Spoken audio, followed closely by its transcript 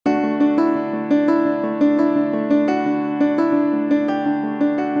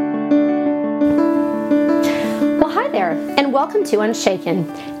Welcome to Unshaken.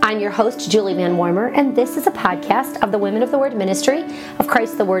 I'm your host, Julie Van Warmer, and this is a podcast of the Women of the Word Ministry of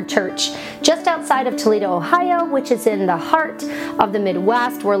Christ the Word Church, just outside of Toledo, Ohio, which is in the heart of the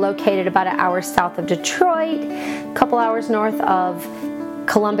Midwest. We're located about an hour south of Detroit, a couple hours north of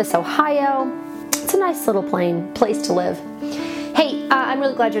Columbus, Ohio. It's a nice little place to live. Hey, I'm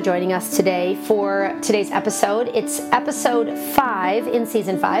really glad you're joining us today for today's episode. It's episode 5 in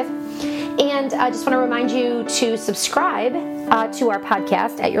season 5. And I just want to remind you to subscribe to our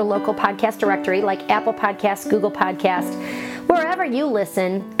podcast at your local podcast directory like Apple Podcasts, Google Podcasts, wherever you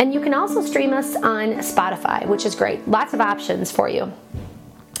listen. And you can also stream us on Spotify, which is great. Lots of options for you.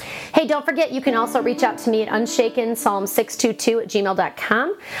 Hey, don't forget, you can also reach out to me at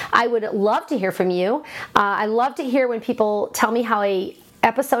unshakenpsalm622@gmail.com. I would love to hear from you. I love to hear when people tell me how a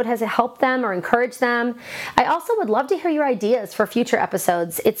episode has helped them or encouraged them. I also would love to hear your ideas for future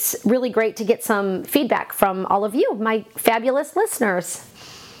episodes. It's really great to get some feedback from all of you, my fabulous listeners.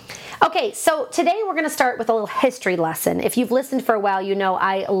 Okay, so today we're going to start with a little history lesson. If you've listened for a while, you know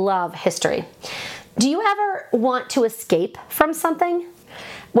I love history. Do you ever want to escape from something?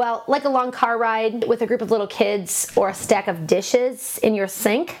 Well, like a long car ride with a group of little kids, or a stack of dishes in your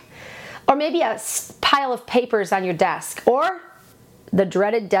sink, or maybe a pile of papers on your desk, or the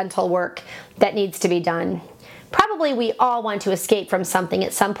dreaded dental work that needs to be done. Probably we all want to escape from something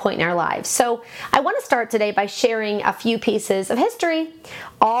at some point in our lives. So I want to start today by sharing a few pieces of history,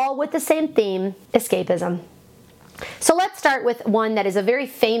 all with the same theme, escapism. So let's start with one that is a very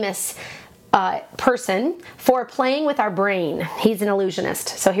famous person for playing with our brain. He's an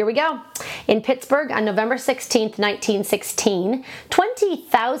illusionist. So here we go. In Pittsburgh on November 16th, 1916,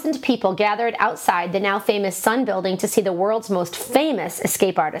 20,000 people gathered outside the now famous Sun Building to see the world's most famous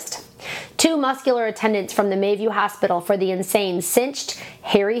escape artist. Two muscular attendants from the Mayview Hospital for the Insane cinched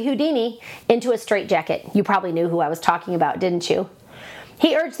Harry Houdini into a straitjacket. You probably knew who I was talking about, didn't you?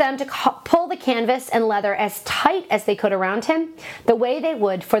 He urged them to pull the canvas and leather as tight as they could around him, the way they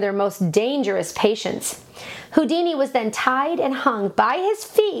would for their most dangerous patients. Houdini was then tied and hung by his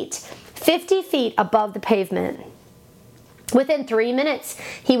feet 50 feet above the pavement. Within 3 minutes,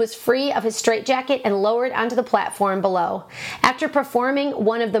 he was free of his straitjacket and lowered onto the platform below, after performing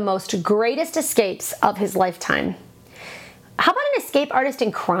one of the most greatest escapes of his lifetime. How about an escape artist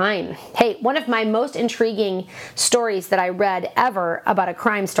in crime? Hey, one of my most intriguing stories that I read ever about a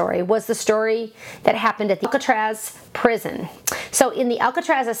crime story was the story that happened at the Alcatraz prison. So in the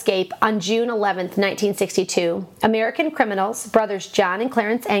Alcatraz escape on June 11th, 1962, American criminals, brothers John and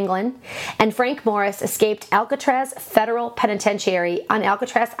Clarence Anglin and Frank Morris, escaped Alcatraz Federal Penitentiary on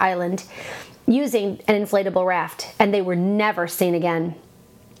Alcatraz Island using an inflatable raft, and they were never seen again.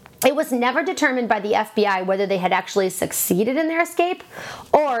 It was never determined by the FBI whether they had actually succeeded in their escape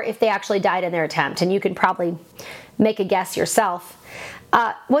or if they actually died in their attempt, and you can probably make a guess yourself.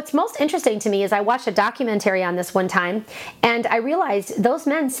 What's most interesting to me is I watched a documentary on this one time, and I realized those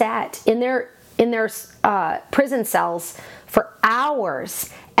men sat in their prison cells for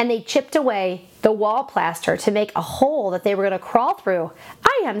hours, and they chipped away the wall plaster to make a hole that they were going to crawl through.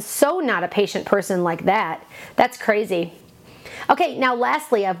 I am so not a patient person like that. That's crazy. Okay, now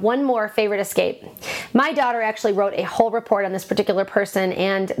lastly, I have one more favorite escape. My daughter actually wrote a whole report on this particular person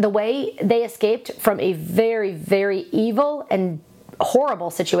and the way they escaped from a very, very evil and horrible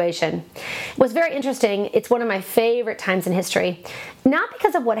situation. It was very interesting. It's one of my favorite times in history, not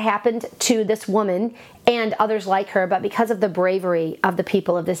because of what happened to this woman and others like her, but because of the bravery of the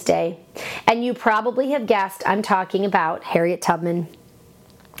people of this day. And you probably have guessed I'm talking about Harriet Tubman.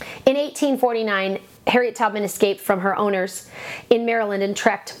 In 1849, Harriet Tubman escaped from her owners in Maryland and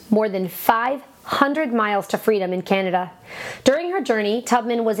trekked more than 500 miles to freedom in Canada. During her journey,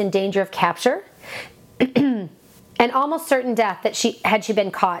 Tubman was in danger of capture and almost certain death had she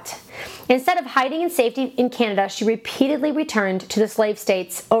been caught. Instead of hiding in safety in Canada, she repeatedly returned to the slave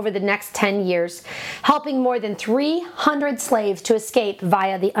states over the next 10 years, helping more than 300 slaves to escape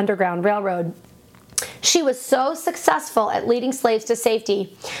via the Underground Railroad. She was so successful at leading slaves to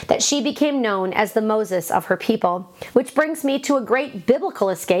safety that she became known as the Moses of her people, which brings me to a great biblical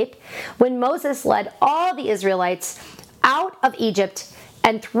escape when Moses led all the Israelites out of Egypt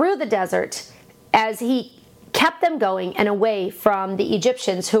and through the desert as he kept them going and away from the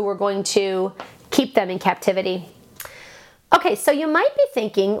Egyptians who were going to keep them in captivity. Okay, so you might be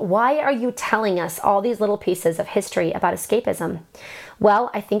thinking, why are you telling us all these little pieces of history about escapism? Well,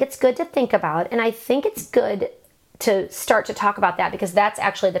 I think it's good to think about, and I think it's good to start to talk about that because that's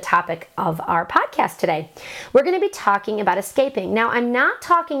actually the topic of our podcast today. We're going to be talking about escaping. Now, I'm not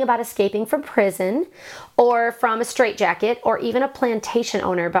talking about escaping from prison or from a straitjacket or even a plantation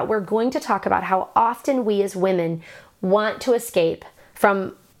owner, but we're going to talk about how often we as women want to escape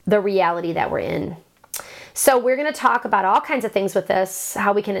from the reality that we're in. So we're going to talk about all kinds of things with this,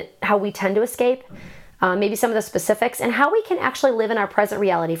 how we tend to escape, maybe some of the specifics, and how we can actually live in our present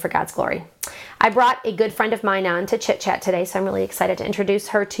reality for God's glory. I brought a good friend of mine on to Chit Chat today, so I'm really excited to introduce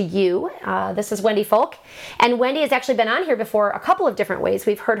her to you. This is Wendy Folk, and Wendy has actually been on here before a couple of different ways.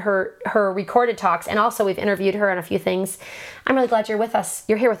 We've heard her recorded talks, and also we've interviewed her on a few things. I'm really glad you're with us.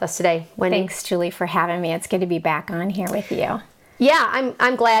 You're here with us today, Wendy. Thanks, Julie, for having me. It's good to be back on here with you. Yeah,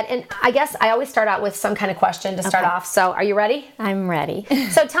 I'm glad. And I guess I always start out with some kind of question to start off. So are you ready? I'm ready.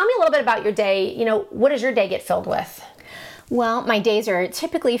 So tell me a little bit about your day. What does your day get filled with? Well, my days are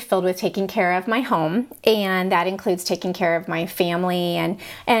typically filled with taking care of my home, and that includes taking care of my family,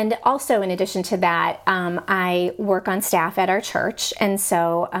 and also in addition to that, I work on staff at our church, and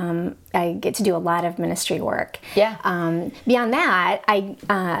so I get to do a lot of ministry work. Yeah. Beyond that, I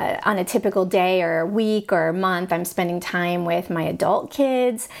on a typical day or week or month, I'm spending time with my adult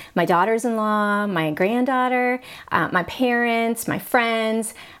kids, my daughters-in-law, my granddaughter, my parents, my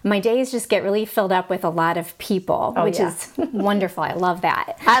friends. My days just get really filled up with a lot of people, which is wonderful. I love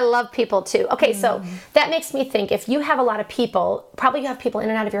that. I love people too. Okay, so that makes me think, if you have a lot of people, probably you have people in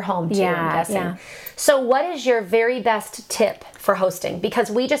and out of your home too, I'm guessing. Yeah. So what is your very best tip for hosting?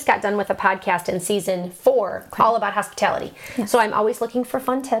 Because we just got done with a podcast in season 4 all about hospitality. Yes. So I'm always looking for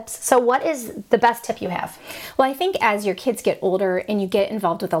fun tips. So what is the best tip you have? Well, I think as your kids get older and you get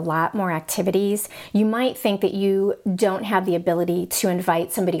involved with a lot more activities, you might think that you don't have the ability to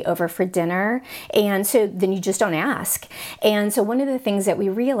invite somebody over for dinner, and so then you just don't ask. And so one of the things that we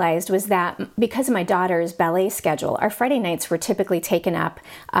realized was that because of my daughter's ballet schedule, our Friday nights were typically taken up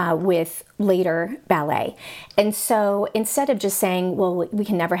with later ballet. And so instead of just saying, well, we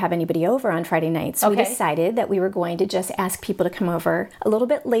can never have anybody over on Friday nights, we decided that we were going to just ask people to come over a little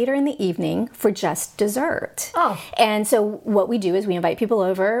bit later in the evening for just dessert. Oh. And so what we do is we invite people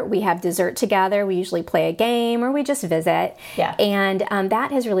over, we have dessert together, we usually play a game or we just visit. Yeah. And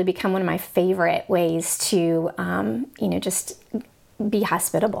that has really become one of my favorite ways to, just be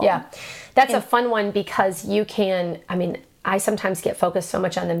hospitable. Yeah. That's a fun one because you can, I sometimes get focused so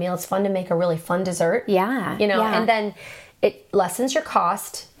much on the meal. It's fun to make a really fun dessert. Yeah. And then it lessens your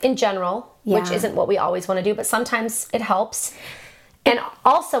cost in general, which isn't what we always want to do, but sometimes it helps. And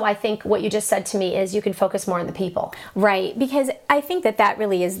also, I think what you just said to me is you can focus more on the people. Right, because I think that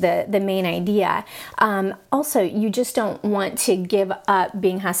really is the main idea. Also, you just don't want to give up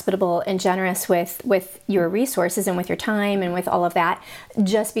being hospitable and generous with your resources and with your time and with all of that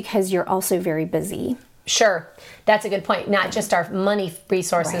just because you're also very busy. Sure. That's a good point. Not just our money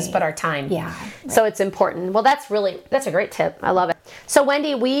resources, but our time. Yeah. Right. So it's important. Well, that's a great tip. I love it. So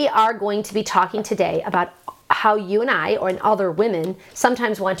Wendy, we are going to be talking today about how you and I, or other women,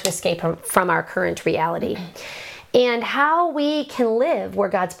 sometimes want to escape from our current reality, and how we can live where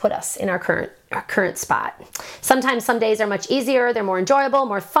God's put us in our current spot. Sometimes some days are much easier, they're more enjoyable,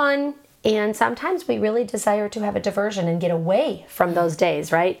 more fun, and sometimes we really desire to have a diversion and get away from those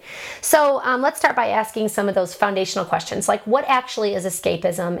days, right? So let's start by asking some of those foundational questions, like what actually is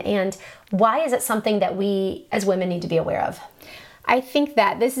escapism, and why is it something that we as women need to be aware of? I think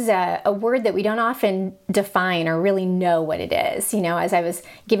that this is a word that we don't often define or really know what it is. As I was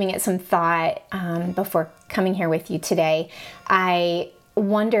giving it some thought before coming here with you today, I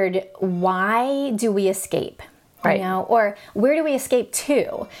wondered, why do we escape? Right. Or where do we escape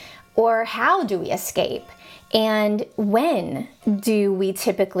to? Or how do we escape? And when do we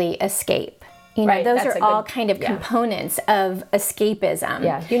typically escape? Those are all kind of components of escapism.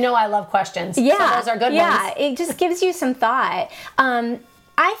 Yeah, I love questions. Yeah, so those are good ones. Yeah, it just gives you some thought.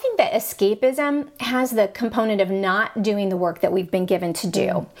 I think that escapism has the component of not doing the work that we've been given to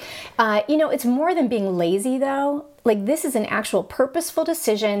do. It's more than being lazy, though. Like, this is an actual purposeful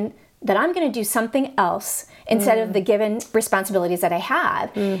decision that I'm going to do something else instead of the given responsibilities that I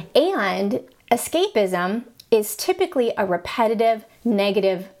have. And escapism is typically a repetitive,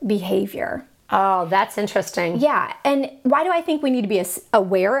 negative behavior. Oh, that's interesting. Yeah. And why do I think we need to be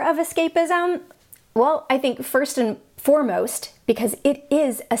aware of escapism? Well, I think first and foremost, because it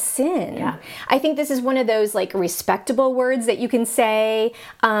is a sin. Yeah. I think this is one of those respectable words that you can say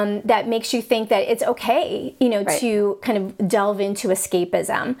that makes you think that it's okay, to kind of delve into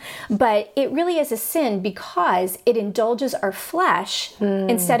escapism. But it really is a sin because it indulges our flesh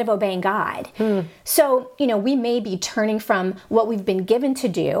instead of obeying God. So, we may be turning from what we've been given to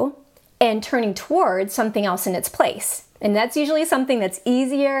do and turning towards something else in its place. And that's usually something that's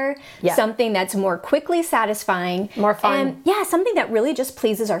easier, something that's more quickly satisfying. More fun. And something that really just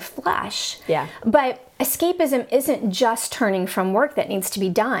pleases our flesh. Yeah. But escapism isn't just turning from work that needs to be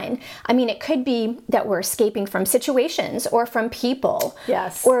done. I mean, it could be that we're escaping from situations or from people.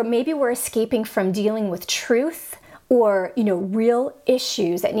 Yes. Or maybe we're escaping from dealing with truth or, real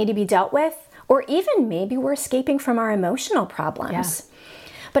issues that need to be dealt with. Or even maybe we're escaping from our emotional problems.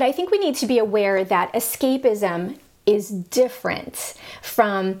 Yeah. But I think we need to be aware that escapism is different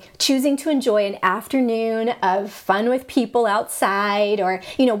from choosing to enjoy an afternoon of fun with people outside, or,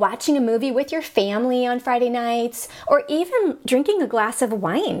 watching a movie with your family on Friday nights, or even drinking a glass of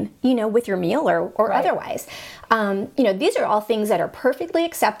wine, with your meal or Right. otherwise. These are all things that are perfectly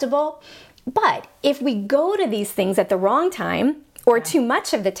acceptable. But if we go to these things at the wrong time or too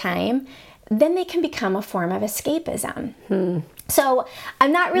much of the time, then they can become a form of escapism. So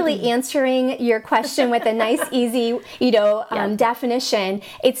I'm not really answering your question with a nice, easy, definition.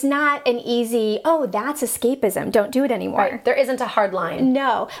 It's not an easy, that's escapism. Don't do it anymore. Right. There isn't a hard line.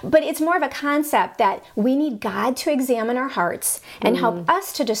 No, but it's more of a concept that we need God to examine our hearts and help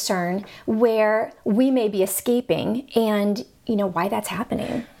us to discern where we may be escaping and why that's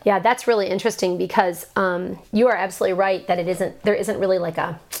happening. Yeah, that's really interesting because you are absolutely right that there isn't really like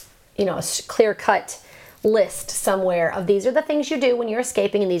a clear-cut list somewhere of these are the things you do when you're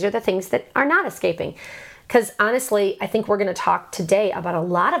escaping and these are the things that are not escaping. Because honestly, I think we're going to talk today about a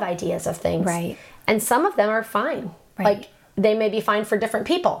lot of ideas of things. Right. And some of them are fine. Right. Like they may be fine for different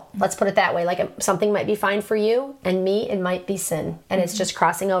people. Let's put it that way. Like something might be fine for you and me, it might be sin. And it's just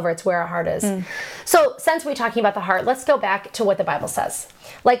crossing over. It's where our heart is. So since we're talking about the heart, let's go back to what the Bible says.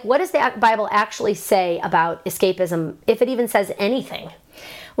 Like what does the Bible actually say about escapism, if it even says anything?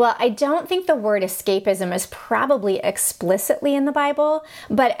 Well, I don't think the word escapism is probably explicitly in the Bible,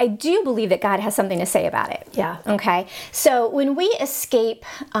 but I do believe that God has something to say about it. Yeah. Okay. So when we escape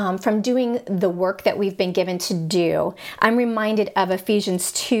from doing the work that we've been given to do, I'm reminded of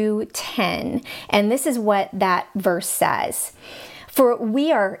Ephesians 2:10, and this is what that verse says. For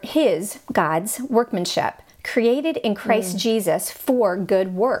we are God's workmanship, created in Christ Jesus for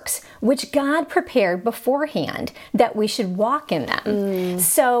good works, which God prepared beforehand that we should walk in them.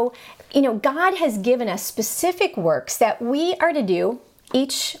 So, God has given us specific works that we are to do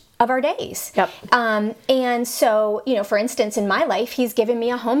each of our days. Yep. And so, for instance, in my life, He's given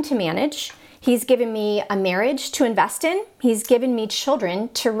me a home to manage. He's given me a marriage to invest in. He's given me children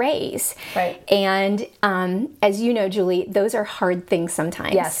to raise. Right. And as you know, Julie, those are hard things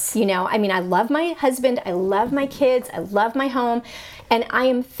sometimes. Yes. I love my husband. I love my kids. I love my home. And I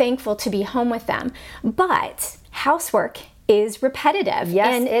am thankful to be home with them. But housework is repetitive.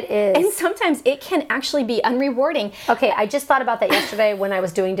 Yes, it is. And sometimes it can actually be unrewarding. Okay, I just thought about that yesterday when I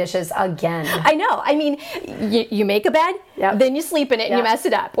was doing dishes again. I know. I mean, you make a bed, then you sleep in it and you mess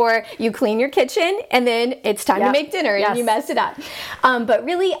it up. Or you clean your kitchen and then it's time to make dinner and you mess it up. But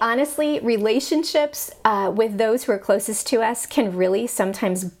really, honestly, relationships with those who are closest to us can really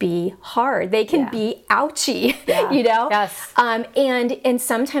sometimes be hard. They can be ouchy, Yes. And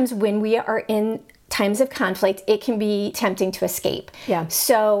sometimes when we are in times of conflict, it can be tempting to escape. Yeah.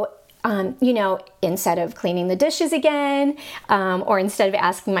 So, instead of cleaning the dishes again, or instead of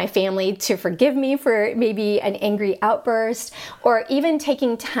asking my family to forgive me for maybe an angry outburst, or even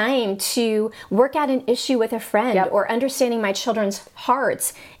taking time to work out an issue with a friend or understanding my children's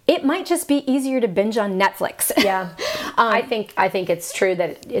hearts, it might just be easier to binge on Netflix. Yeah. I think it's true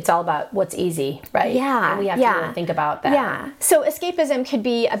that it's all about what's easy, right? Yeah. And we have to really think about that. Yeah. So escapism could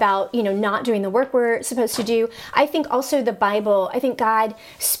be about, not doing the work we're supposed to do. I think also the Bible, I think God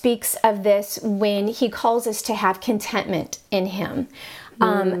speaks of this when He calls us to have contentment in Him.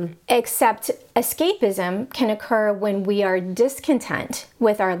 Except escapism can occur when we are discontent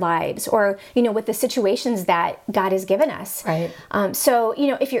with our lives or, with the situations that God has given us. Right. So,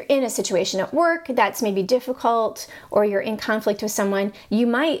 if you're in a situation at work that's maybe difficult or you're in conflict with someone, you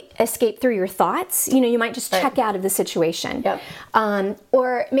might escape through your thoughts. You might just check out of the situation. Yep.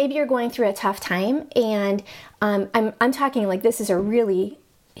 Or maybe you're going through a tough time and I'm talking like this is a really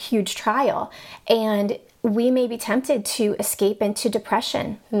huge trial and we may be tempted to escape into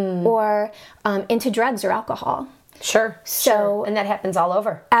depression or into drugs or alcohol. Sure. And that happens all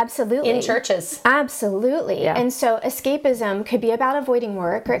over. Absolutely. In churches. Absolutely. Yeah. And so escapism could be about avoiding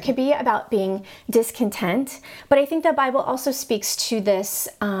work or it could be about being discontent. But I think the Bible also speaks to this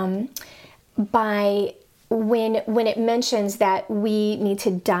by when it mentions that we need to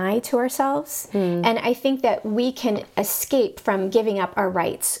die to ourselves, and I think that we can escape from giving up our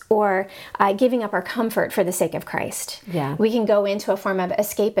rights or giving up our comfort for the sake of Christ. Yeah. We can go into a form of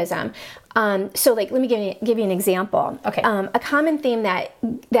escapism. So like, let me give you an example. Okay. A common theme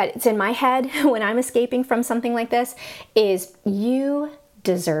that's in my head when I'm escaping from something like this is, you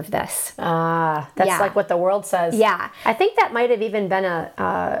deserve this. That's Yeah. like what the world says. Yeah. I think that might have even been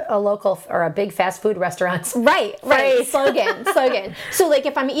a local or a big fast food restaurant. Right. Phrase. Slogan. So like,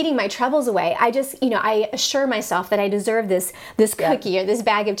 if I'm eating my troubles away, I just, I assure myself that I deserve this cookie or this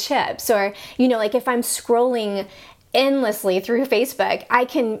bag of chips. Or, like if I'm scrolling endlessly through Facebook, I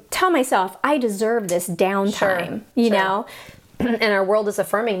can tell myself I deserve this downtime, you know? And our world is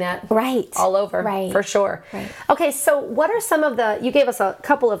affirming that Right. all over, Right. for sure. Right. Okay, so what are some of the, you gave us a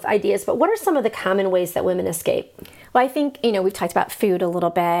couple of ideas, but what are some of the common ways that women escape? Well, I think, we've talked about food a little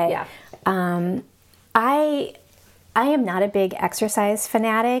bit. Yeah. I am not a big exercise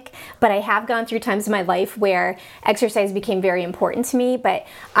fanatic, but I have gone through times in my life where exercise became very important to me, but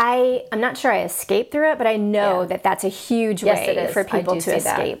I'm not sure I escaped through it, but I know that that's a huge Yes, it way is. for I people do to see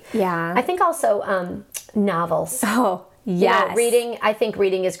that. escape. Yeah. I think also novels. Oh, You know, yes. reading, I think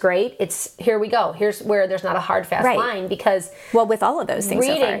reading is great. It's, here we go. Here's where there's not a hard, fast Right. line, because Well, with all of those things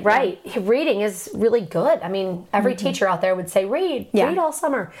so reading, far, right. Reading is really good. I mean, every teacher out there would say, read all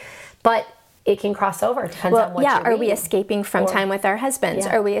summer. But it can cross over. Depends on what you're are we reading. escaping from time with our husbands?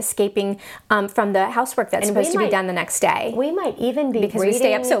 Yeah. Are we escaping from the housework that's And supposed we to be might- done the next day? We might even be Because reading, we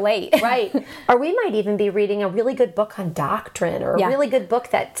stay up so late. Right. Or we might even be reading a really good book on doctrine, or a Yeah. really good book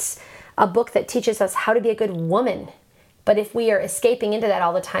that's a book that teaches us how to be a good woman. But if we are escaping into that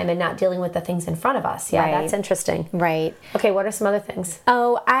all the time and not dealing with the things in front of us, Right. that's interesting. Right. Okay, what are some other things?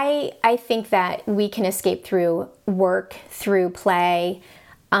 Oh, I think that we can escape through work, through play.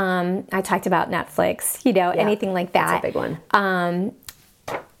 I talked about Netflix, anything like that. That's a big one.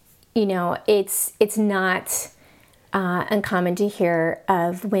 It's not uncommon to hear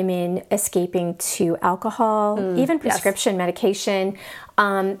of women escaping to alcohol, even prescription medication,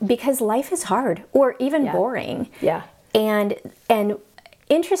 because life is hard or even boring. Yeah. And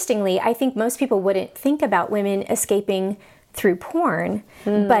interestingly, I think most people wouldn't think about women escaping through porn,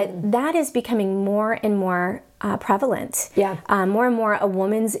 but that is becoming more and more prevalent. Yeah. More and more a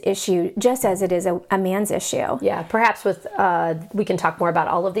woman's issue, just as it is a man's issue. Yeah, perhaps with, we can talk more about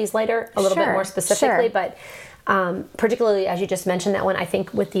all of these later, a little bit Sure, more specifically, sure. but particularly as you just mentioned that one, I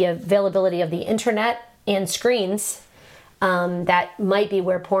think with the availability of the internet and screens, that might be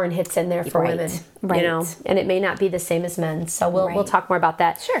where porn hits in there for Right, women, right. and it may not be the same as men. So we'll Right. talk more about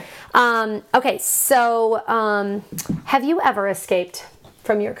that. Sure. Okay, so have you ever escaped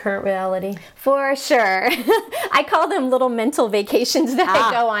from your current reality? For sure. I call them little mental vacations that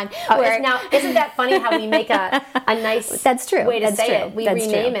I go on. Now, isn't that funny how we make a nice That's true. way to That's say true. it? We That's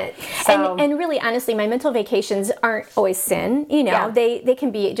rename true. it. So. And really, honestly, my mental vacations aren't always sin. Yeah. They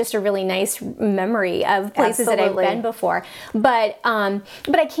can be just a really nice memory of places that Absolutely. I've been before. But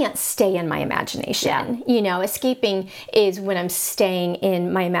I can't stay in my imagination. Escaping is when I'm staying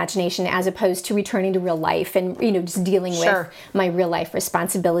in my imagination as opposed to returning to real life and just dealing Sure. with my real life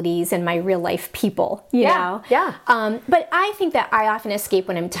responsibilities and my real life people. You know. Yeah. But I think that I often escape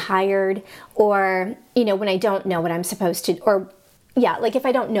when I'm tired or, when I don't know what I'm supposed to, like if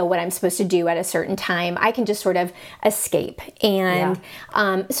I don't know what I'm supposed to do at a certain time, I can just sort of escape. And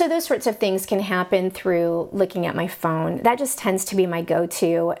so those sorts of things can happen through looking at my phone. That just tends to be my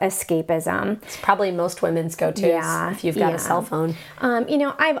go-to escapism. It's probably most women's go-tos if you've got a cell phone.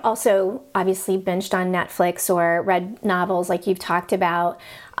 I've also obviously binged on Netflix or read novels like you've talked about.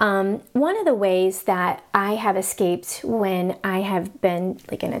 One of the ways that I have escaped when I have been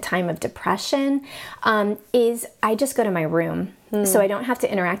like in a time of depression is I just go to my room. So I don't have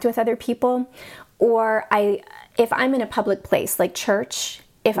to interact with other people. Or if I'm in a public place like church,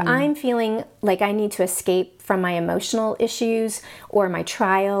 if I'm feeling like I need to escape from my emotional issues or my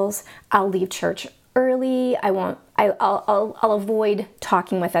trials, I'll leave church early. I'll avoid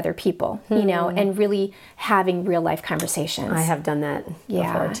talking with other people, and really having real life conversations. I have done that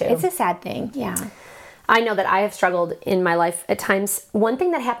before too. It's a sad thing. Yeah. I know that I have struggled in my life at times. One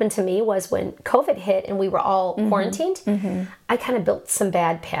thing that happened to me was when COVID hit and we were all quarantined, I kind of built some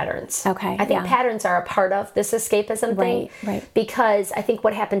bad patterns. Okay, I think patterns are a part of this escapism thing. Right. Because I think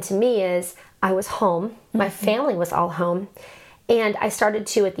what happened to me is I was home, my family was all home, and I started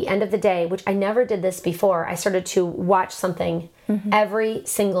to, at the end of the day, which I never did this before, I started to watch something every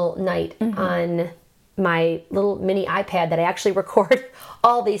single night on my little mini iPad that I actually record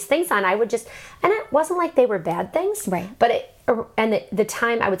all these things on. I would just, and it wasn't like they were bad things, Right. But the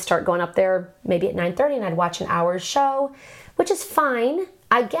time I would start going up there maybe at 9:30, and I'd watch an hour's show, which is fine.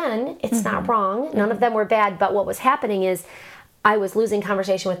 Again, it's not wrong. None of them were bad. But what was happening is I was losing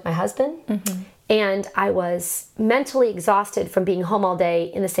conversation with my husband, and I was mentally exhausted from being home all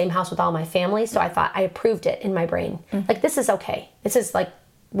day in the same house with all my family. So I thought, I approved it in my brain. Like, this is okay. This is like,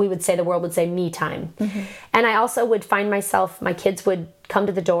 we would say, the world would say, me time. And I also would find myself, my kids would come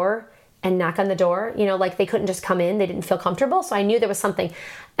to the door and knock on the door, like they couldn't just come in. They didn't feel comfortable. So I knew there was something,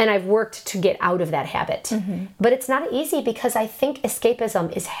 and I've worked to get out of that habit. But it's not easy, because I think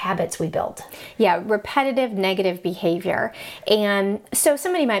escapism is habits we build. Yeah, repetitive negative behavior. And so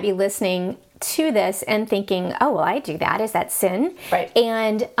somebody might be listening to this and thinking, oh, well, I do that. Is that sin? Right.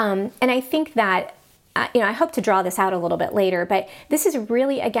 And I think that, I hope to draw this out a little bit later, but this is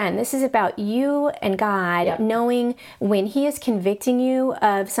really, again, this is about you and God knowing when He is convicting you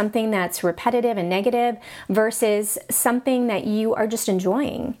of something that's repetitive and negative versus something that you are just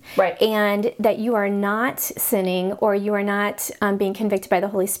enjoying. Right. And that you are not sinning, or you are not being convicted by the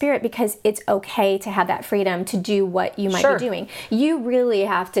Holy Spirit, because it's okay to have that freedom to do what you might be doing. You really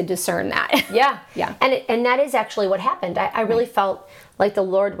have to discern that. Yeah. Yeah. And that is actually what happened. I really felt like the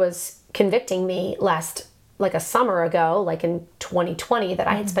Lord was convicting me like a summer ago, like in 2020, that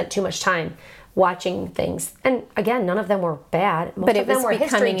I had spent too much time watching things. And again, none of them were bad. Most of them were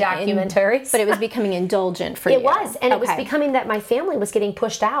history documentaries. But it was becoming indulgent for you. It was. And it was becoming that my family was getting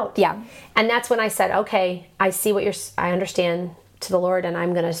pushed out. Yeah. And that's when I said, okay, I see I understand to the Lord, and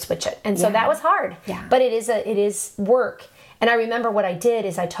I'm going to switch it. And so that was hard. Yeah. But it is work. And I remember what I did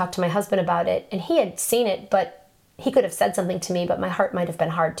is I talked to my husband about it, and he had seen it, but he could have said something to me, but my heart might have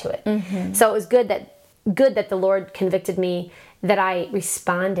been hard to it. So it was good that the Lord convicted me, that I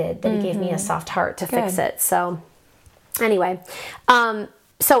responded, that He gave me a soft heart to fix it. So anyway,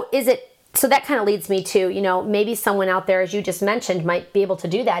 so that kind of leads me to, maybe someone out there, as you just mentioned, might be able to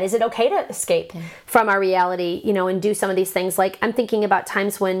do that. Is it okay to escape from our reality, and do some of these things? Like, I'm thinking about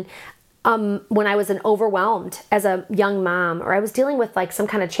times when I was overwhelmed as a young mom, or I was dealing with like some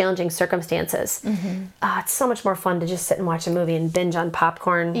kind of challenging circumstances. It's so much more fun to just sit and watch a movie and binge on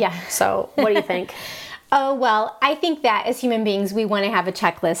popcorn. Yeah. So what do you think? Oh, well, I think that as human beings, we want to have a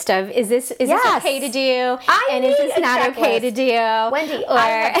checklist of, is this okay to do? And is this not okay to do? Wendy, I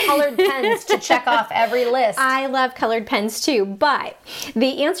have colored pens to check off every list. I love colored pens too, but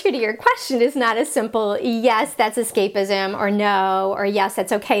the answer to your question is not as simple, yes, that's escapism, or no, or yes,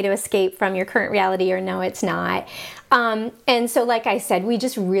 that's okay to escape from your current reality, or no, it's not. And so, like I said, we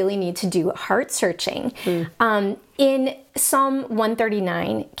just really need to do heart searching. In Psalm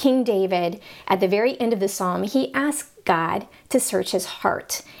 139, King David, at the very end of the psalm, he asked God to search his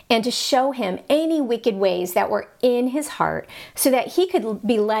heart and to show him any wicked ways that were in his heart, so that he could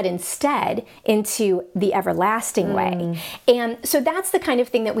be led instead into the everlasting way. And so that's the kind of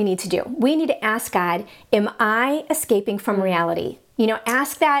thing that we need to do. We need to ask God, am I escaping from reality?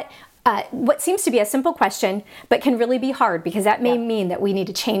 Ask that. What seems to be a simple question, but can really be hard, because that may mean that we need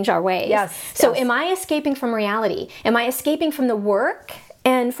to change our ways. So am I escaping from reality? Am I escaping from the work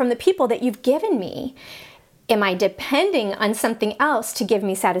and from the people that you've given me? Am I depending on something else to give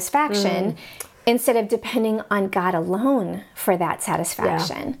me satisfaction instead of depending on God alone for that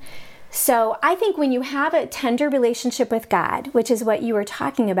satisfaction? So I think when you have a tender relationship with God, which is what you were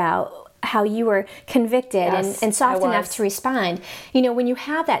talking about, how you were convicted and soft enough to respond. When you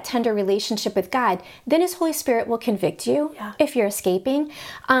have that tender relationship with God, then His Holy Spirit will convict you if you're escaping.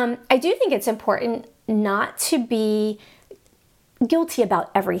 I do think it's important not to be guilty about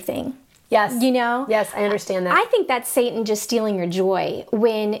everything. Yes. Yes, I understand that. I think that's Satan just stealing your joy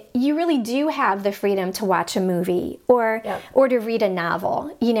when you really do have the freedom to watch a movie or to read a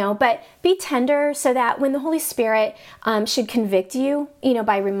novel, but be tender, so that when the Holy Spirit should convict you,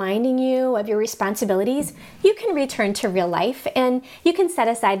 by reminding you of your responsibilities, you can return to real life, and you can set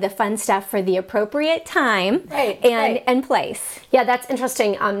aside the fun stuff for the appropriate time and place. Yeah, that's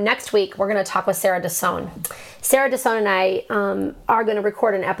interesting. Next week, we're going to talk with Sarah Desone. Sarah Desone and I are going to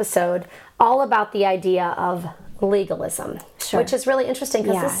record an episode all about the idea of legalism, which is really interesting,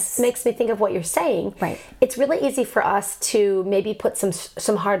 because this makes me think of what you're saying. Right. It's really easy for us to maybe put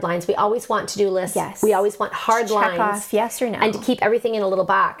some hard lines. We always want to-do lists. Yes. We always want hard lines. Check off yes or no. And to keep everything in a little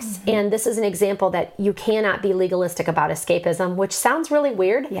box. And this is an example that you cannot be legalistic about escapism, which sounds really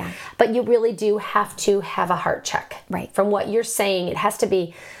weird. Yeah. But you really do have to have a heart check. Right. From what you're saying, it has to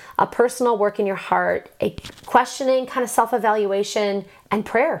be a personal work in your heart, a questioning, kind of self-evaluation, and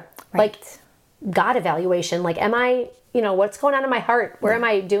prayer. Right. Like, God evaluation. Like, am I, what's going on in my heart? Where am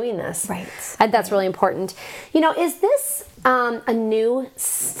I doing this? Right. And that's really important. Is this a new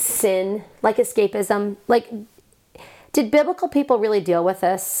sin, like escapism? Like, did biblical people really deal with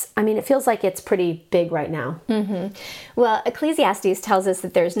this? I mean, it feels like it's pretty big right now. Well, Ecclesiastes tells us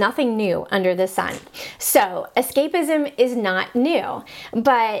that there's nothing new under the sun. So escapism is not new.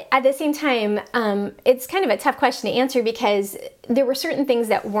 But at the same time, it's kind of a tough question to answer because there were certain things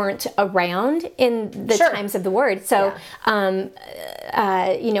that weren't around in the times of the Word. So, modern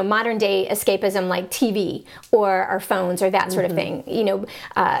day escapism like TV or our phones or that sort of thing.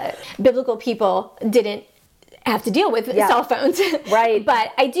 Biblical people didn't have to deal with cell phones. Right.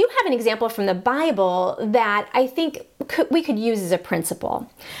 But I do have an example from the Bible that I think we could use as a principle.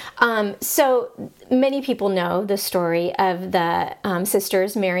 So many people know the story of the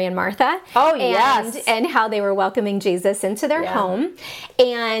sisters, Mary and Martha. Oh, yes. And how they were welcoming Jesus into their home.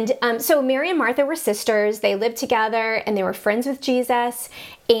 And so Mary and Martha were sisters. They lived together and they were friends with Jesus.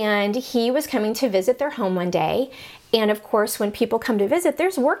 And he was coming to visit their home one day. And of course, when people come to visit,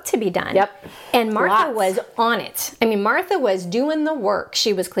 there's work to be done. Yep. And Martha was on it. I mean, Martha was doing the work.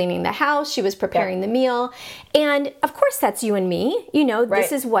 She was cleaning the house. She was preparing the meal. And of course, that's you and me.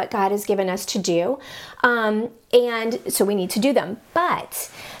 This is what God has given us to do. And so we need to do them.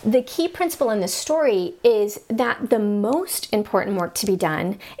 But the key principle in this story is that the most important work to be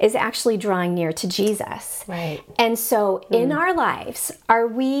done is actually drawing near to Jesus. Right. And so in our lives, are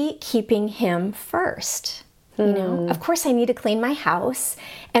we keeping him first? Of course I need to clean my house,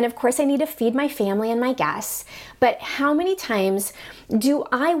 and of course I need to feed my family and my guests, but how many times do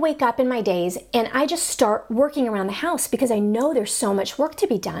I wake up in my days and I just start working around the house because I know there's so much work to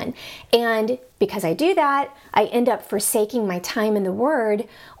be done, and because I do that, I end up forsaking my time in the Word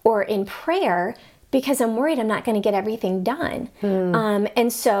or in prayer because I'm worried I'm not going to get everything done.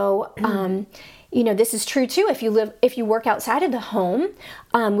 And so this is true too. If you work outside of the home,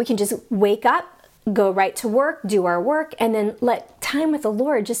 we can just wake up, go right to work, do our work, and then let time with the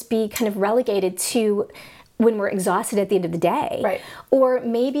Lord just be kind of relegated to when we're exhausted at the end of the day. Right. Or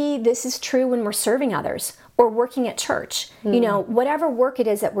maybe this is true when we're serving others or working at church. Whatever work it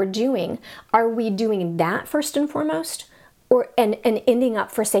is that we're doing, are we doing that first and foremost? And ending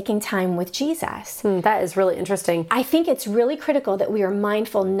up forsaking time with Jesus? That is really interesting. I think it's really critical that we are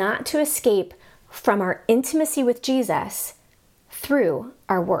mindful not to escape from our intimacy with Jesus through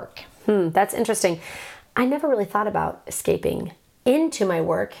our work. That's interesting. I never really thought about escaping into my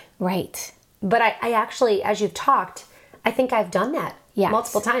work. Right. But I actually, as you've talked, I think I've done that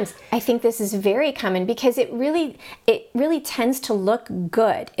multiple times. I think this is very common because it really tends to look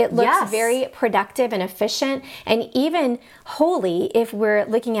good. It looks very productive and efficient and even holy if we're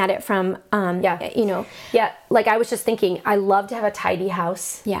looking at it from, like I was just thinking, I love to have a tidy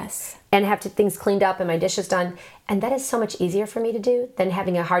house. Yes. And have things cleaned up and my dishes done. And that is so much easier for me to do than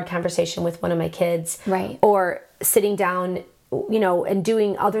having a hard conversation with one of my kids. Right. Or sitting down, and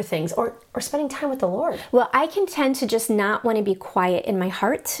doing other things or spending time with the Lord. Well, I can tend to just not want to be quiet in my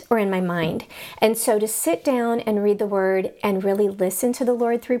heart or in my mind. And so to sit down and read the Word and really listen to the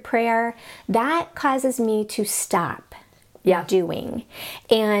Lord through prayer, that causes me to stop doing.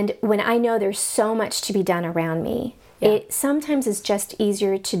 And when I know there's so much to be done around me, it sometimes is just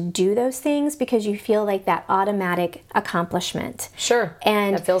easier to do those things because you feel like that automatic accomplishment. Sure.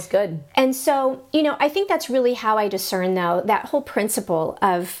 And that feels good. And so, I think that's really how I discern, though, that whole principle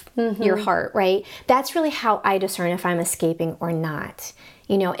of your heart, right? That's really how I discern if I'm escaping or not.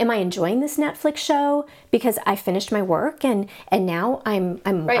 Am I enjoying this Netflix show because I finished my work and now I'm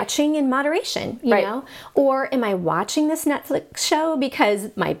watching in moderation, you know? Or am I watching this Netflix show because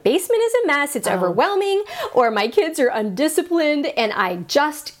my basement is a mess, it's overwhelming, or my kids are undisciplined and I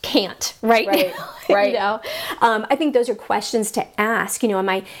just can't right now? Right. I think those are questions to ask. Am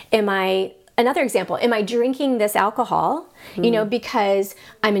I another example, am I drinking this alcohol, because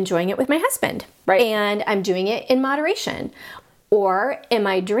I'm enjoying it with my husband and I'm doing it in moderation? Or am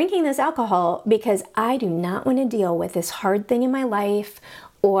I drinking this alcohol because I do not want to deal with this hard thing in my life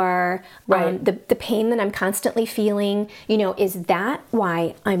or the pain that I'm constantly feeling? Is that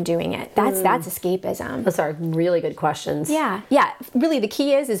why I'm doing it? That's escapism. Those are really good questions. Yeah. Really, the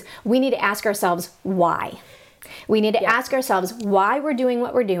key is we need to ask ourselves why. We need to ask ourselves why we're doing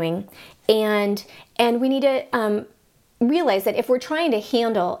what we're doing, and we need to realize that if we're trying to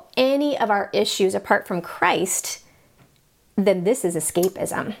handle any of our issues apart from Christ, then this is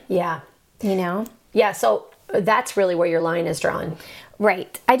escapism. Yeah. Yeah, so that's really where your line is drawn.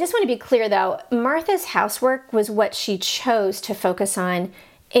 Right. I just want to be clear, though. Martha's housework was what she chose to focus on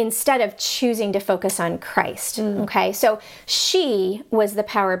instead of choosing to focus on Christ. Okay, so she was the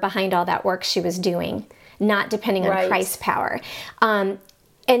power behind all that work she was doing, not depending on Christ's power.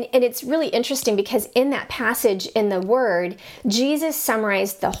 And it's really interesting because in that passage in the Word, Jesus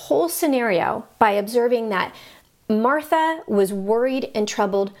summarized the whole scenario by observing that Martha was worried and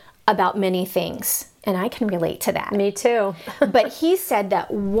troubled about many things. And I can relate to that. Me too. But he said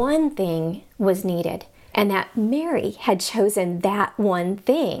that one thing was needed, and that Mary had chosen that one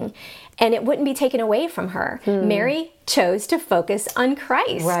thing, and it wouldn't be taken away from her. Mary chose to focus on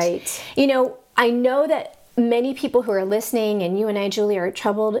Christ. Right. You know, I know that many people who are listening, and you and I, Julie, are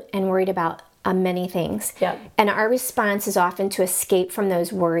troubled and worried about many things. Yep. And our response is often to escape from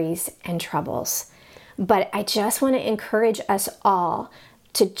those worries and troubles. But I just want to encourage us all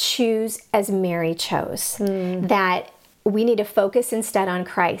to choose as Mary chose, that we need to focus instead on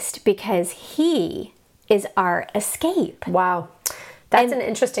Christ because he is our escape. Wow. That's an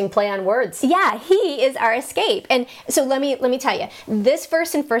interesting play on words. Yeah, he is our escape. And so let me tell you, this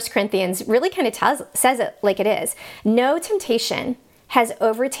verse in 1 Corinthians really kind of says it like it is. No temptation has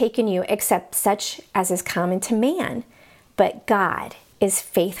overtaken you except such as is common to man, but God is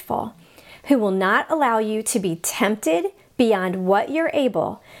faithful, who will not allow you to be tempted beyond what you're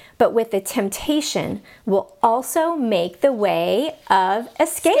able, but with the temptation will also make the way of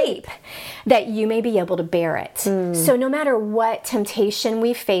escape, that you may be able to bear it. So no matter what temptation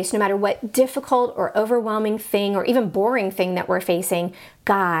we face, no matter what difficult or overwhelming thing or even boring thing that we're facing,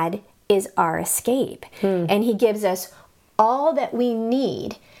 God is our escape. And he gives us all that we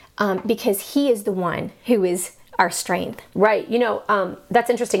need because he is the one who is our strength. Right. You know, that's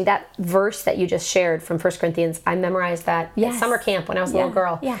interesting. That verse that you just shared from 1 Corinthians, I memorized that at summer camp when I was a little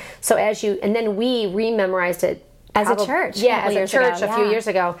girl. Yeah. So and then we re-memorized it as a church. Yeah, as a church a few years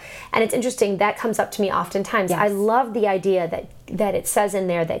ago. And it's interesting, that comes up to me oftentimes. Yes. I love the idea that it says in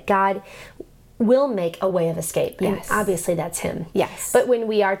there that God will make a way of escape. Yes. And obviously that's him. Yes. But when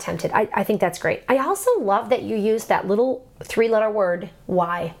we are tempted, I think that's great. I also love that you use that little 3-letter word,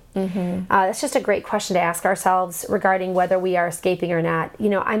 why. That's just a great question to ask ourselves regarding whether we are escaping or not. You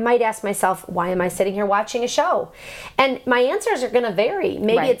know, I might ask myself, why am I sitting here watching a show? And my answers are going to vary.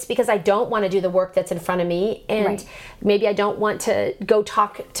 Maybe it's because I don't want to do the work that's in front of me, and maybe I don't want to go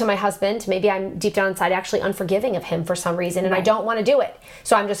talk to my husband. Maybe I'm deep down inside actually unforgiving of him for some reason, and I don't want to do it.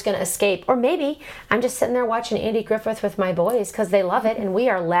 So I'm just going to escape. Or maybe I'm just sitting there watching Andy Griffith with my boys because they love it, and we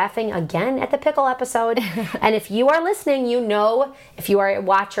are laughing again at the pickle episode. And if you are listening, you know, if you are a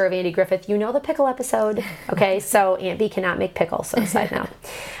watcher of Andy Griffith, you know the pickle episode. Okay, so Aunt B cannot make pickles, so side note.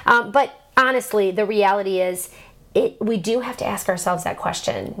 But honestly, the reality is, we do have to ask ourselves that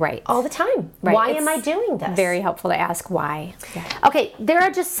question all the time. Why am I doing this? Very helpful to ask why. Yeah. Okay, there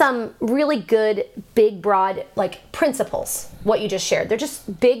are just some really good, big, broad, like, principles, what you just shared. They're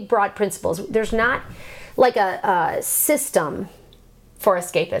just big, broad principles. There's not like a system for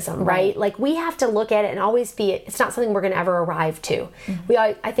escapism, right? Like, we have to look at it and always it's not something we're going to ever arrive to.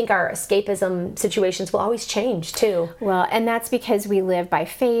 I think our escapism situations will always change too. Well, and that's because we live by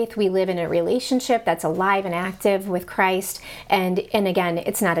faith. We live in a relationship that's alive and active with Christ. And again,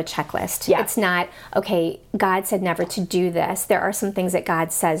 it's not a checklist. Yeah. It's not, okay, God said never to do this. There are some things that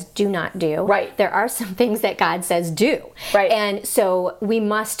God says do not do. Right. There are some things that God says do. Right. And so we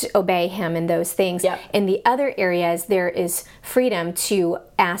must obey him in those things. Yep. In the other areas, there is freedom to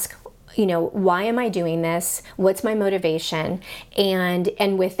ask, you know, why am I doing this? What's my motivation?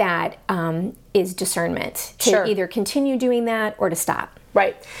 And with that is discernment to either continue doing that or to stop.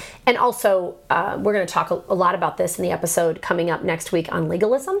 Right. And also, we're going to talk a lot about this in the episode coming up next week on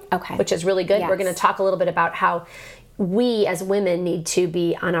legalism, which is really good. Yes. We're going to talk a little bit about how we as women need to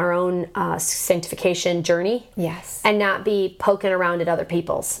be on our own sanctification journey. Yes. And not be poking around at other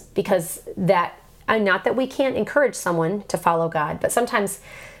people's, because not that we can't encourage someone to follow God, but sometimes,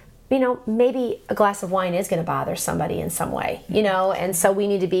 you know, maybe a glass of wine is going to bother somebody in some way, you know, and so we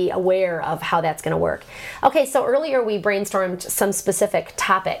need to be aware of how that's going to work. Okay, so earlier we brainstormed some specific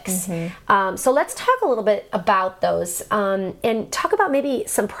topics. So let's talk a little bit about those and talk about maybe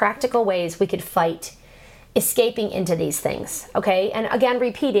some practical ways we could fight escaping into these things, okay? And again,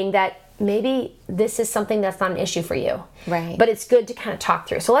 repeating that maybe this is something that's not an issue for you. Right. But it's good to kind of talk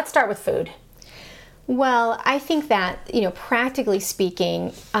through. So let's start with food. Well, I think that, you know, practically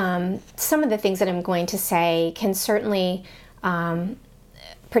speaking, some of the things that I'm going to say can certainly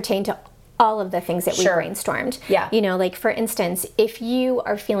pertain to all of the things that we brainstormed. Yeah. You know, like, for instance, if you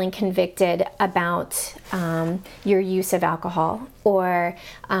are feeling convicted about your use of alcohol, or,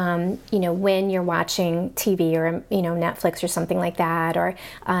 you know, when you're watching TV or, you know, Netflix or something like that, or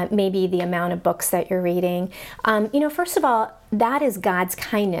maybe the amount of books that you're reading, you know, first of all, that is God's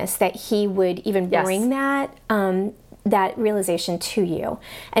kindness that he would even bring that realization to you.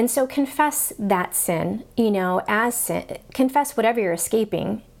 And so confess that sin, as sin. Confess whatever you're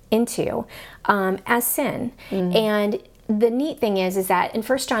escaping into as sin. And the neat thing is that in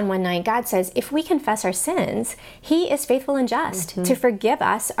 1 John 1:9, God says, if we confess our sins, he is faithful and just to forgive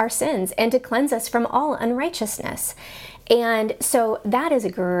us our sins and to cleanse us from all unrighteousness. And so that is a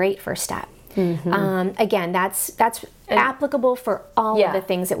great first step. Again, that's applicable for all of the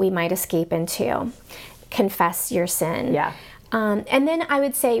things that we might escape into. Confess your sin. Yeah. And then I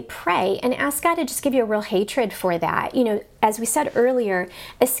would say pray and ask God to just give you a real hatred for that. As we said earlier,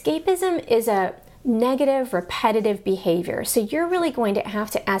 escapism is a negative, repetitive behavior. So you're really going to have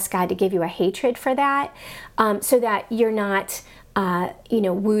to ask God to give you a hatred for that, so that you're not,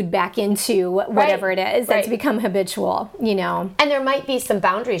 wooed back into whatever it is that's become habitual, And there might be some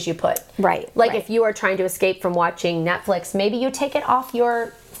boundaries you put. Right. Like if you are trying to escape from watching Netflix, maybe you take it off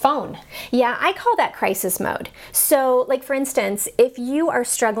your phone. Yeah, I call that crisis mode. So, like for instance, if you are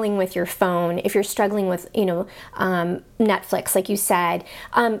struggling with your phone, if you're struggling with, Netflix, like you said,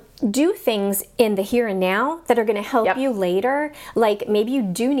 do things in the here and now that are going to help you later. Like maybe you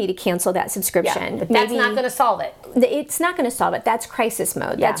do need to cancel that subscription. But that's not going to solve it. It's not going to solve it. That's crisis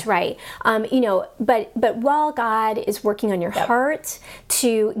mode. Yeah. That's right. But while God is working on your heart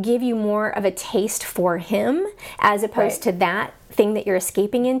to give you more of a taste for him, as opposed to that thing that you're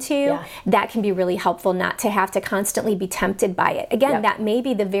escaping into, that can be really helpful, not to have to constantly be tempted by it. Again, that may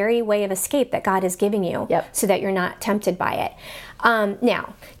be the very way of escape that God is giving you, so that you're not tempted by it.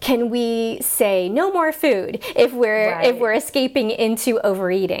 Now, can we say no more food if we're escaping into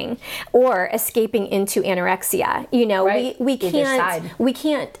overeating or escaping into anorexia?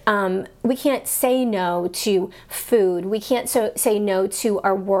 We can't say no to food. We can't say no to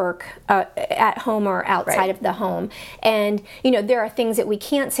our work at home or outside of the home. And there are things that we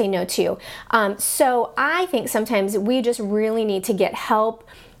can't say no to. So I think sometimes we just really need to get help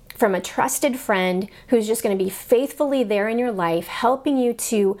from a trusted friend who's just going to be faithfully there in your life, helping you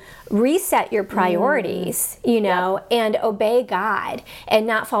to reset your priorities, and obey God and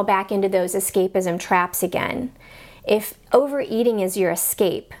not fall back into those escapism traps again. If overeating is your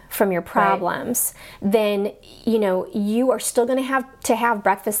escape from your problems, then, you are still going to have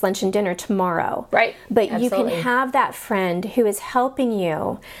breakfast, lunch, and dinner tomorrow. Right. But you can have that friend who is helping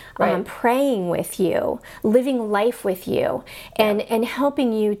you, praying with you, living life with you, and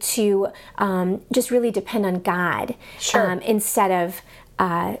helping you to just really depend on God instead of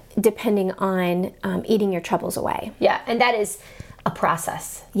depending on eating your troubles away. Yeah, and that is a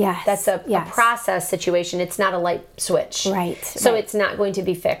process. Yes. That's a process situation. It's not a light switch. Right. So it's not going to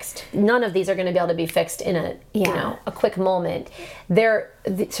be fixed. None of these are going to be able to be fixed in a quick moment.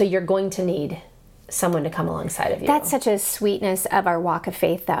 So you're going to need someone to come alongside of you. That's such a sweetness of our walk of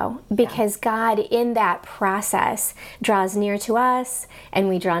faith, though, because God in that process draws near to us and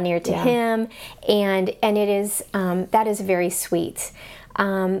we draw near to him. And it is, that is very sweet.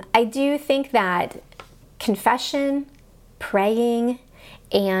 I do think that confession, praying,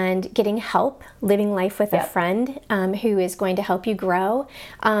 and getting help, living life with a friend who is going to help you grow,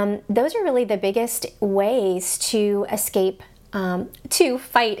 those are really the biggest ways to escape, to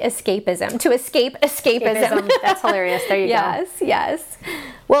fight escapism, to escape escapism. That's hilarious. There you go. Yes.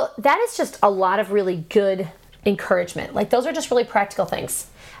 Well, that is just a lot of really good encouragement. Like those are just really practical things.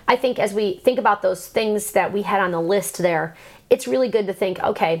 I think as we think about those things that we had on the list there, it's really good to think,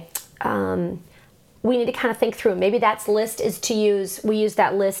 okay, we need to kind of think through. Maybe that list is we use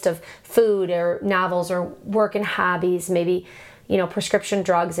that list of food or novels or work and hobbies, maybe, prescription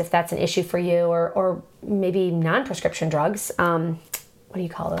drugs if that's an issue for you, or maybe non-prescription drugs. What do you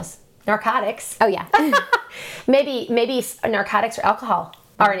call those? Narcotics. Oh, yeah. maybe narcotics or alcohol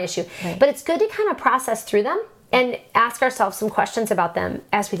are an issue. Right. But it's good to kind of process through them and ask ourselves some questions about them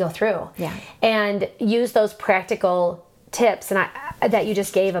as we go through. Yeah. And use those practical tips that you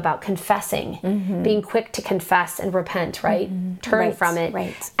just gave about confessing, being quick to confess and repent, right? Turn from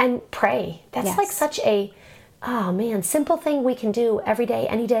it and pray. That's like such a, simple thing we can do every day,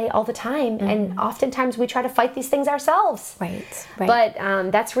 any day, all the time. And oftentimes we try to fight these things ourselves. Right. But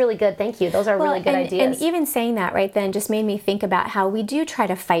that's really good. Thank you. Those are really good ideas. And even saying that right then just made me think about how we do try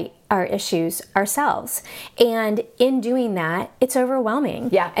to fight our issues ourselves. And in doing that, it's overwhelming.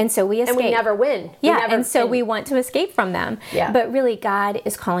 Yeah. And so we escape. And we never win. We want to escape from them. Yeah. But really, God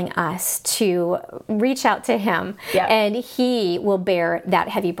is calling us to reach out to him. Yeah. And he will bear that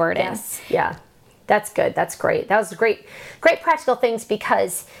heavy burden. Yes. Yeah. That's good. That's great. That was great practical things,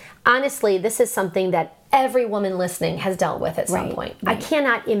 because honestly, this is something that every woman listening has dealt with at some point. Right. I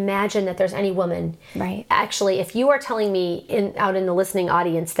cannot imagine that there's any woman. Right. Actually, if you are telling me out in the listening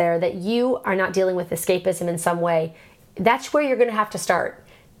audience there that you are not dealing with escapism in some way, that's where you're going to have to start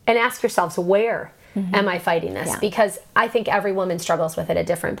and ask yourselves, where am I fighting this? Yeah. Because I think every woman struggles with it at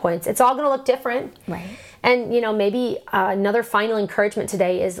different points. It's all going to look different. Right. And maybe another final encouragement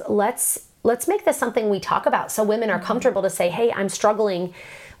today is let's make this something we talk about, so women are comfortable to say, hey, I'm struggling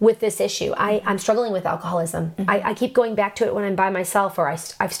with this issue. I'm struggling with alcoholism. I keep going back to it when I'm by myself, or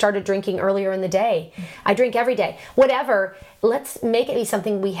I've started drinking earlier in the day. I drink every day. Whatever, let's make it be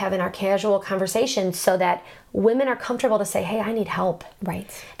something we have in our casual conversation so that women are comfortable to say, hey, I need help. Right.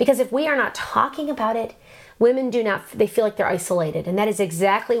 Because if we are not talking about it, women they feel like they're isolated. And that is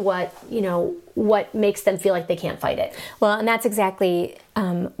exactly what makes them feel like they can't fight it. Well, and that's exactly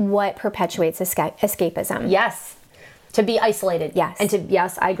what perpetuates escapism. Yes. To be isolated. Yes. And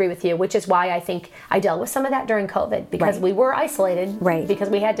yes, I agree with you, which is why I think I dealt with some of that during COVID, because we were isolated. Right. Because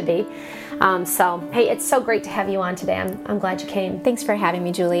we had to be. So, hey, it's so great to have you on today. I'm glad you came. Thanks for having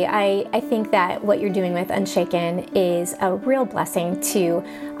me, Julie. I think that what you're doing with Unshaken is a real blessing to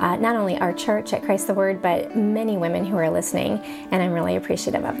not only our church at Christ the Word, but many women who are listening, and I'm really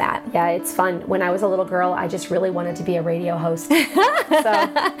appreciative of that. Yeah, it's fun. When I was a little girl, I just really wanted to be a radio host.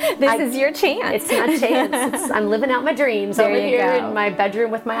 So this is your chance. It's my chance. I'm living out my dreams There over you here go. in my bedroom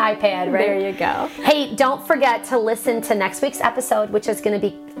with my iPad, right? There you go. Hey, don't forget to listen to next week's episode, which is going to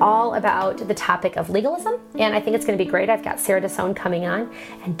be all about the topic of legalism, and I think it's going to be great. I've got Sarah DeSone coming on,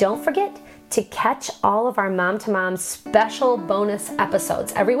 and don't forget to catch all of our Mom to Mom special bonus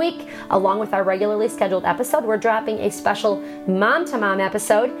episodes every week. Along with our regularly scheduled episode, we're dropping a special Mom to Mom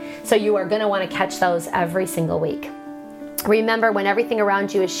episode, so you are going to want to catch those every single week. Remember, when everything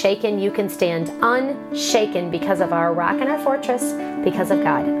around you is shaken, you can stand unshaken because of our rock and our fortress, because of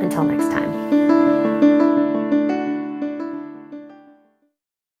God. Until next time.